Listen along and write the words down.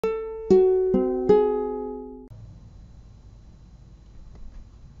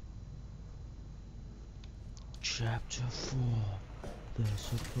Chapter 4, The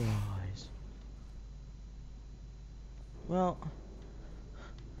Surprise. Well,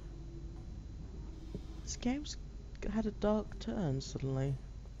 this game's had a dark turn suddenly.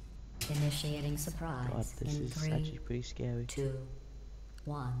 Initiating surprise. God, this in is 3, actually pretty scary. 2,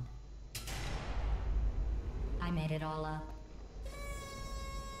 1. I made it all up.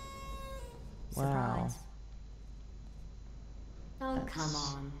 Wow. Surprise. Oh, come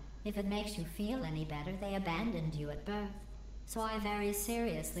on. If it makes you feel any better, they abandoned you at birth. So I very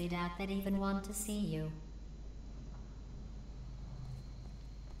seriously doubt they'd even want to see you.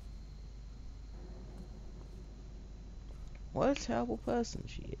 What a terrible person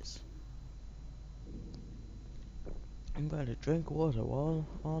she is. I'm going to drink water while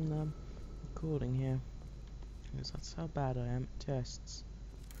on recording here, because that's how bad I am at tests.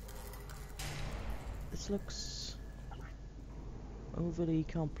 This looks overly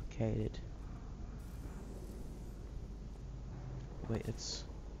complicated. Wait, it's...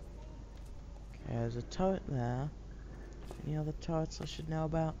 Okay, there's a turret there. Any other turrets I should know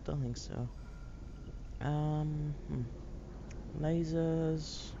about? Don't think so.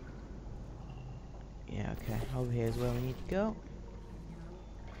 Lasers. Yeah, okay, over here is where we need to go.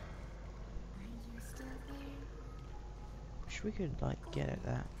 Wish we could, like, get at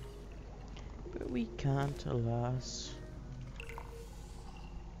that. But we can't, alas.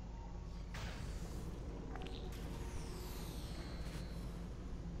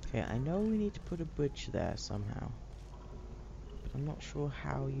 Okay, I know we need to put a bridge there somehow. But I'm not sure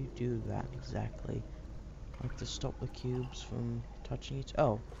how you do that exactly. Like to stop the cubes from touching each...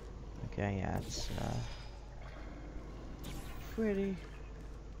 Oh! Okay, yeah, it's pretty.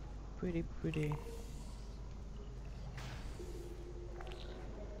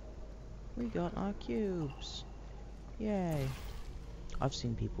 We got our cubes! Yay! I've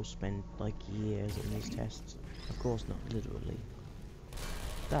seen people spend like years in these tests. Of course not literally.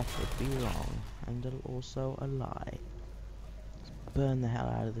 That would be wrong, and also a lie. Let's burn the hell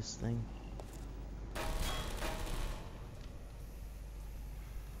out of this thing.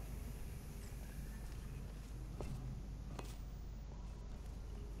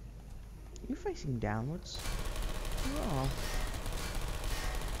 You're facing downwards. You are.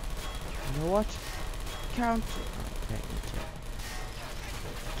 You know what?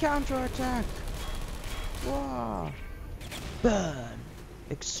 Counter attack! Whoa! Burn!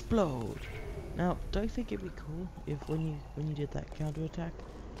 Explode! Now, don't you think it'd be cool if when you did that counter attack,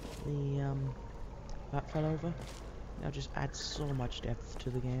 the that fell over? That just adds so much depth to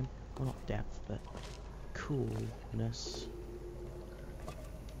the game. Well, not depth, but coolness.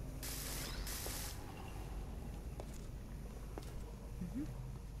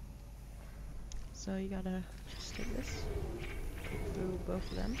 So you gotta just take this, go through both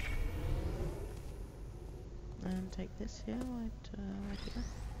of them, and take this here, right here,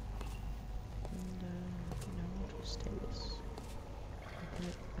 and you know, we'll just take this, put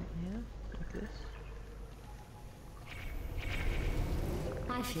it right here, like this.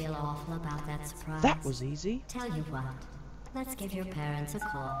 I feel awful about that surprise. That was easy. Tell you what, let's give your parents a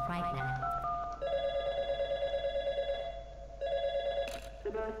call right now.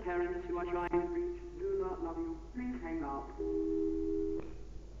 The birth parents who are trying to reach do not love you. Please hang up.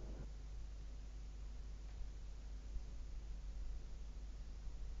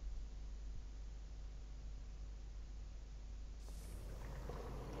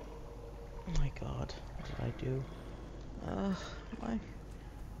 Oh my god, what did I do?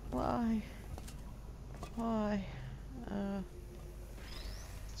 Why?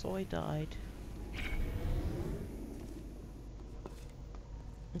 So I died.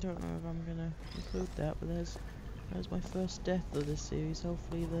 I don't know if I'm gonna include that, but there's my first death of this series,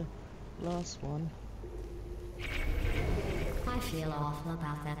 hopefully the last one. I feel awful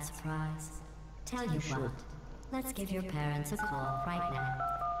about that surprise. Tell you what, let's give your parents a call right now.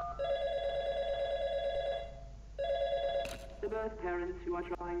 The birth parents who are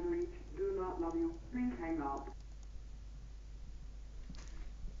trying to reach do not love you. Please hang up.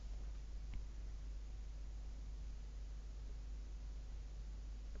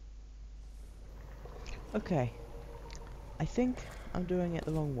 Okay, I think I'm doing it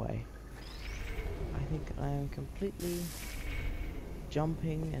the wrong way. I think I am completely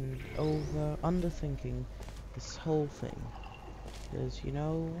jumping and underthinking this whole thing. Because you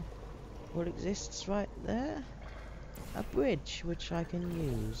know what exists right there? A bridge which I can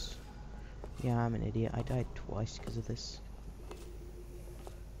use. Yeah, I'm an idiot. I died twice because of this.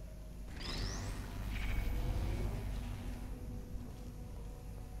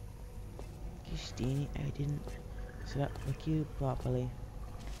 I didn't set up the cube properly.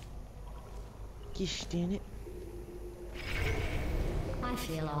 Gosh, damn it.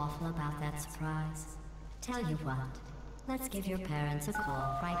 feel awful about that surprise. Tell you what, let's give your parents a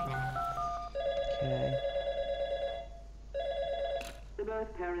call right now. Okay. The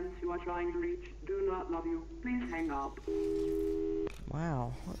birth parents you are trying to reach do not love you. Please hang up.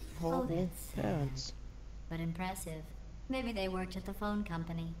 Wow, what horrible that's sad. parents. But impressive. Maybe they worked at the phone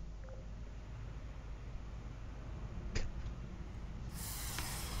company.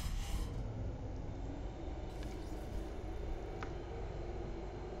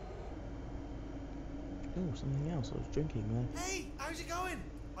 Oh, something else. I was drinking there. Hey, how's it going?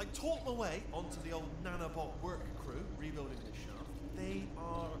 I talked my way onto the old nanobot work crew rebuilding this shaft. They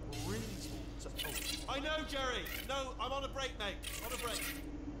are really small. So, I know, Jerry. No, I'm on a break, mate. On a break.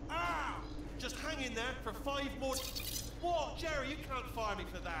 Ah! Just hang in there for 5 more. What, Jerry? You can't fire me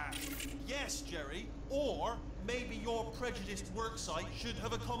for that. Yes, Jerry. Or maybe your prejudiced work site should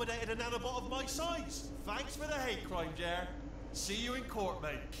have accommodated a nanobot of my size. Thanks for the hate crime, Jer. See you in court,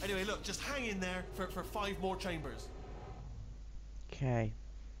 mate. Anyway, look, just hang in there for 5 more chambers. Okay.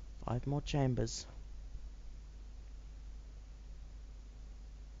 5 more chambers.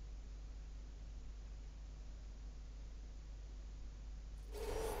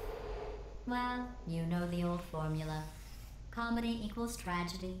 Well, you know the old formula. Comedy equals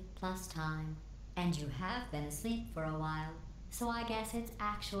tragedy plus time. And you have been asleep for a while, so I guess it's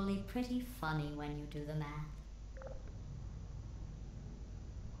actually pretty funny when you do the math.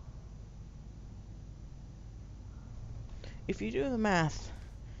 If you do the math,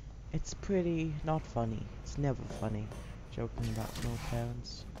 it's pretty not funny. It's never funny. Joking about small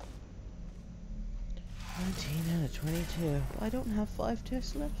parents. 19 out of 22. I don't have 5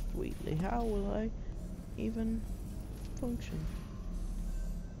 tests left, Wheatley. How will I even function?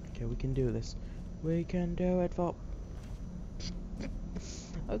 Okay, we can do this. We can do it, Vop.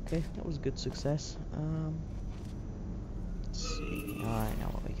 Okay, that was a good success. Let's see. I know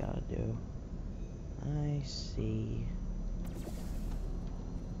what we gotta do. I see.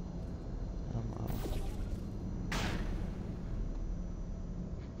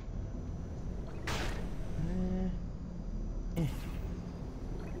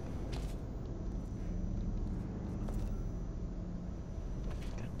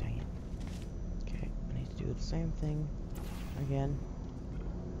 God dang it. Okay, I need to do the same thing again.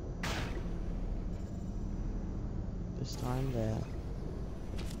 This time there.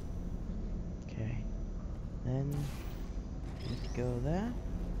 Okay. Then need to go there.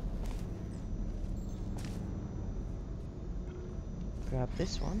 Grab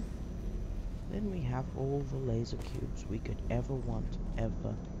this one. Then we have all the laser cubes we could ever want,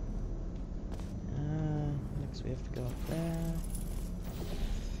 ever. Next we have to go up there.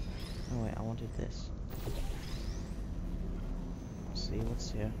 Oh wait, I wanted this. Let's see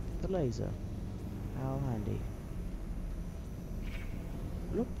what's here. The laser. How handy.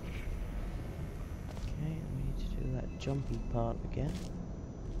 Look. Okay, we need to do that jumpy part again.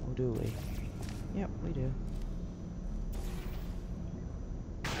 Or do we? Yep, we do.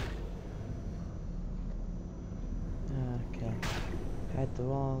 Okay, had the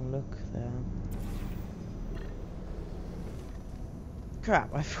wrong look there.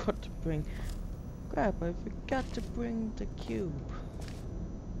 Crap, I forgot to bring... Crap, I forgot to bring the cube.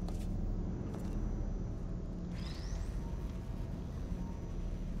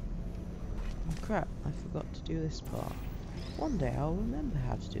 Oh, crap, I forgot to do this part. One day I'll remember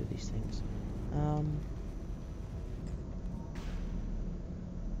how to do these things.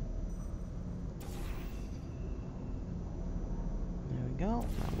 There we go,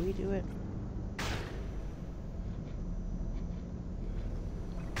 now we do it.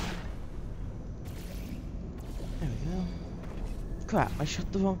 There we go. Crap, I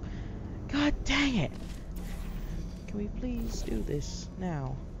shot the wrong... God dang it! Can we please do this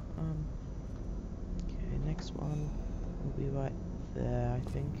now? Okay, next one will be right there, I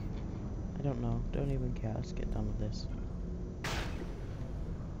think. I don't know, don't even care, let's get done with this.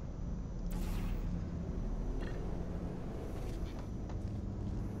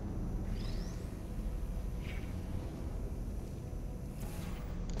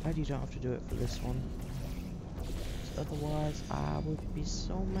 Glad you don't have to do it for this one. Otherwise, I would be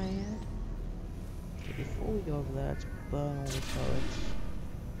so mad. Okay, before we go over there, let's burn all the turrets.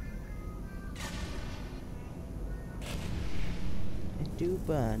 It do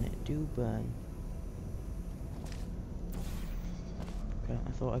burn, it do burn. Okay,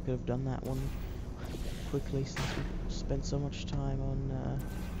 I thought I could have done that one quickly since we spent so much time on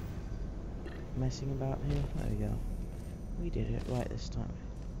messing about here. There we go. We did it right this time.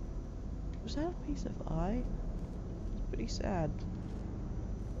 Was that a piece of eye? Pretty sad.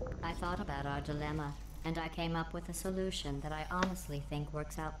 I thought about our dilemma. and I came up with a solution that I honestly think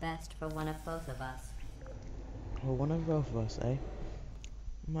works out best for one of both of us. Well, one of both of us, eh?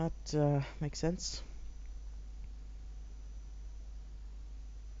 That makes sense.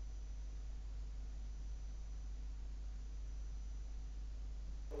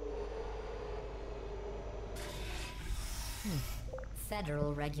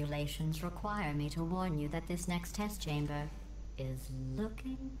 Federal regulations require me to warn you that this next test chamber is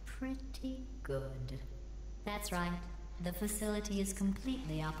looking pretty good. That's right. The facility is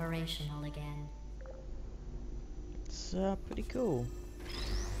completely operational again. It's pretty cool.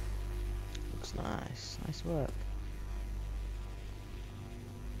 Looks nice. Nice work.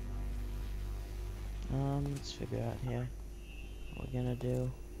 Let's figure out here what we're gonna do.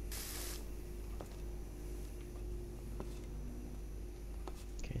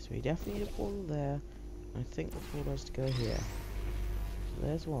 Okay, so we definitely need a portal there. I think the portal has to go here. So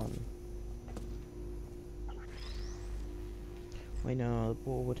there's one. Wait, no, the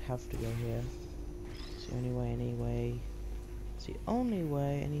portal would have to go here. It's the only way, anyway. It's the only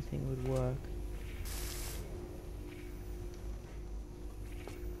way anything would work.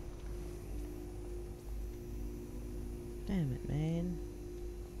 Damn it, man.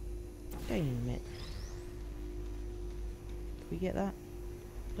 Damn it. Can we get that,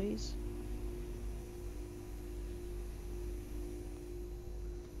 please?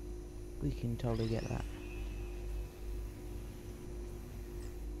 We can totally get that.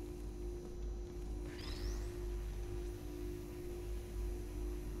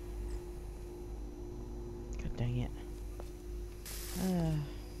 God dang it.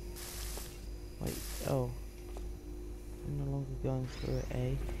 Wait, oh. I'm no longer going through it,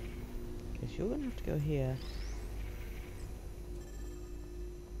 eh? Guess you're gonna have to go here.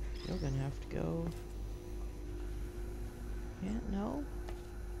 You're gonna have to go... Yeah, no?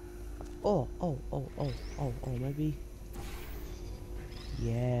 Oh, maybe...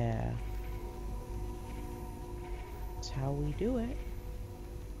 Yeah. That's how we do it.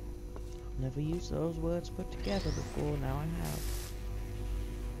 Never used those words put together before, now I have.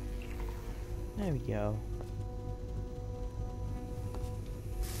 There we go.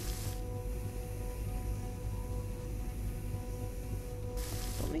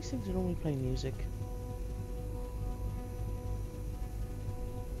 Don't these things normally play music?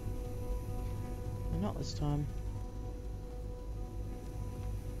 Not this time.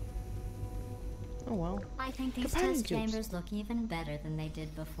 Oh well. I think these test chambers look even better than they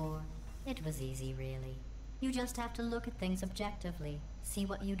did before. It was easy, really. You just have to look at things objectively, see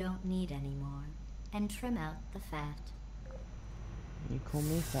what you don't need anymore, and trim out the fat. You call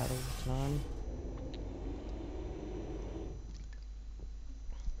me fat all the time.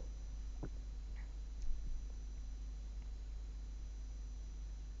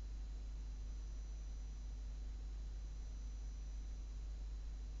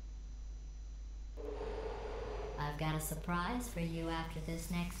 I've got a surprise for you after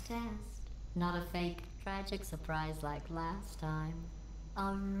this next test. Not a fake, tragic surprise like last time.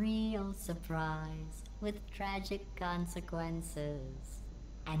 A real surprise with tragic consequences.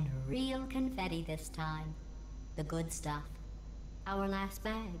 And real confetti this time. The good stuff. Our last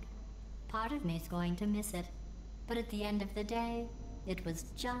bag. Part of me's going to miss it. But at the end of the day, it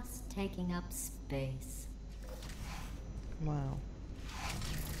was just taking up space. Wow.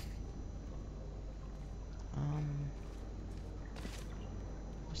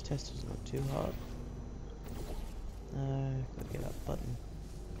 This test is not too hard. Gotta get that button.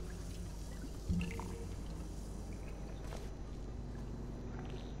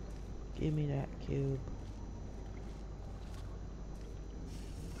 Give me that cube.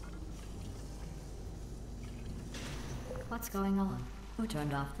 What's going on? Who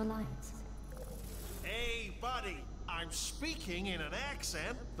turned off the lights? Hey, buddy, I'm speaking in an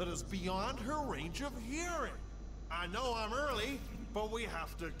accent that is beyond her range of hearing. I know I'm early, but we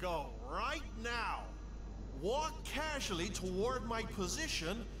have to go right now. Walk casually toward my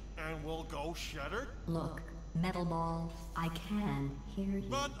position, and we'll go shutter. Look, Metal Ball, I can hear you.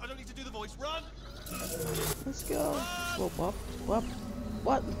 Run! I don't need to do the voice. Run! Let's go. Run!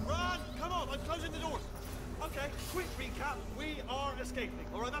 What? Run! Come on, I'm closing the doors. Okay, quick recap. We are escaping.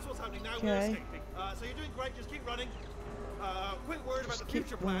 All right, that's what's happening now. We're Okay. escaping. So you're doing great. Just keep running. Quick word about Just the keep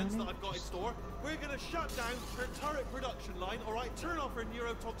future plans running. that I've got in store. We're going to shut down her turret production line, all right? Turn off her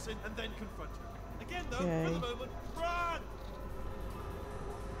neurotoxin and then confront her. Again, though, Okay. for the moment, run!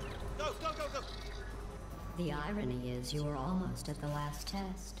 Go! The irony is you were almost at the last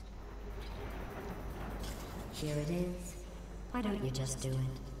test. Here it is. Why don't you just do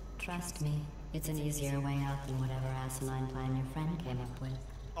it? Trust me, it's an easier way out than whatever asinine plan your friend came up with.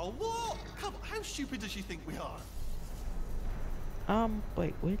 Oh, what? Come on, how stupid does she think we are?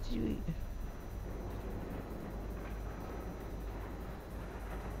 Wait, where did you eat?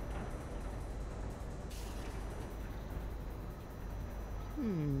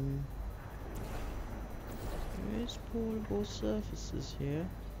 There is portable surfaces here.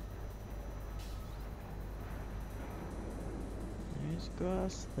 There's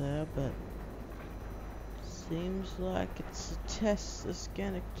grass there, but seems like it's a test that's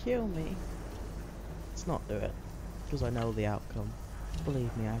gonna kill me. Let's not do it, because I know the outcome.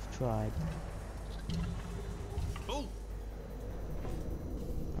 Believe me, I've tried. Oh!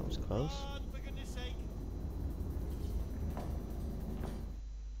 That was close. Run, for goodness sake.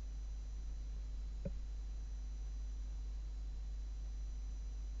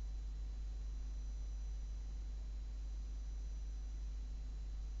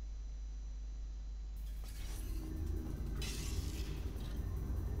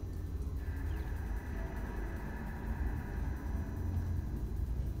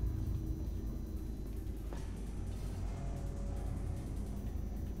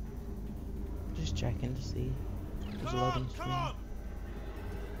 Just checking to see. There's a Come loading on, screen. come on!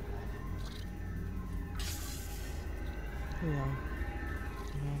 Here we are.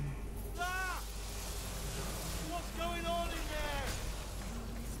 Ah! What's going on in there?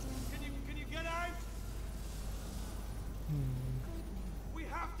 Can you get out? We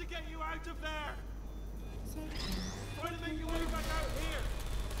have to get you out of there! Try to make your way back out here!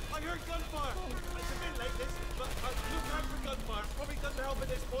 I heard gunfire! It's a bit late this, but look out for gunfire. Probably doesn't help at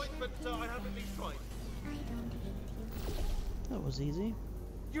this point, but I have at least tried. That was easy.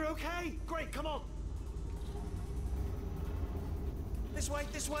 You're okay? Great, come on! This way,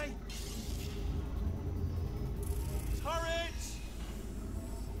 this way! Turrets!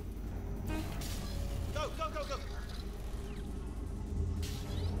 Go, go, go, go!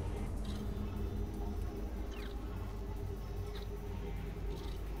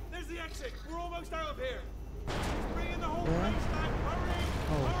 There's the exit! We're almost out of here! Bring in the whole Where? place back! Hurry!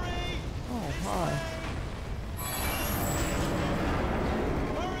 Oh. Hurry! Oh, This hi. way!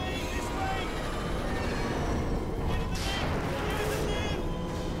 Hurry! This way! Get in the lift!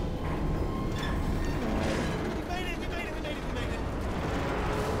 We made it! We made it! We made it! We made it!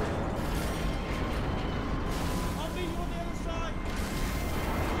 I'll meet you on the other side!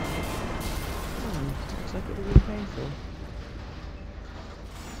 Looks like it would be painful.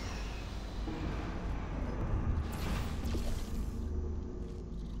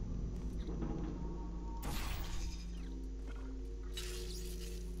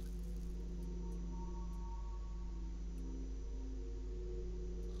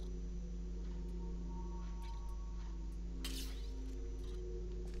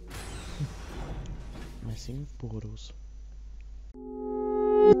 Messing with portals.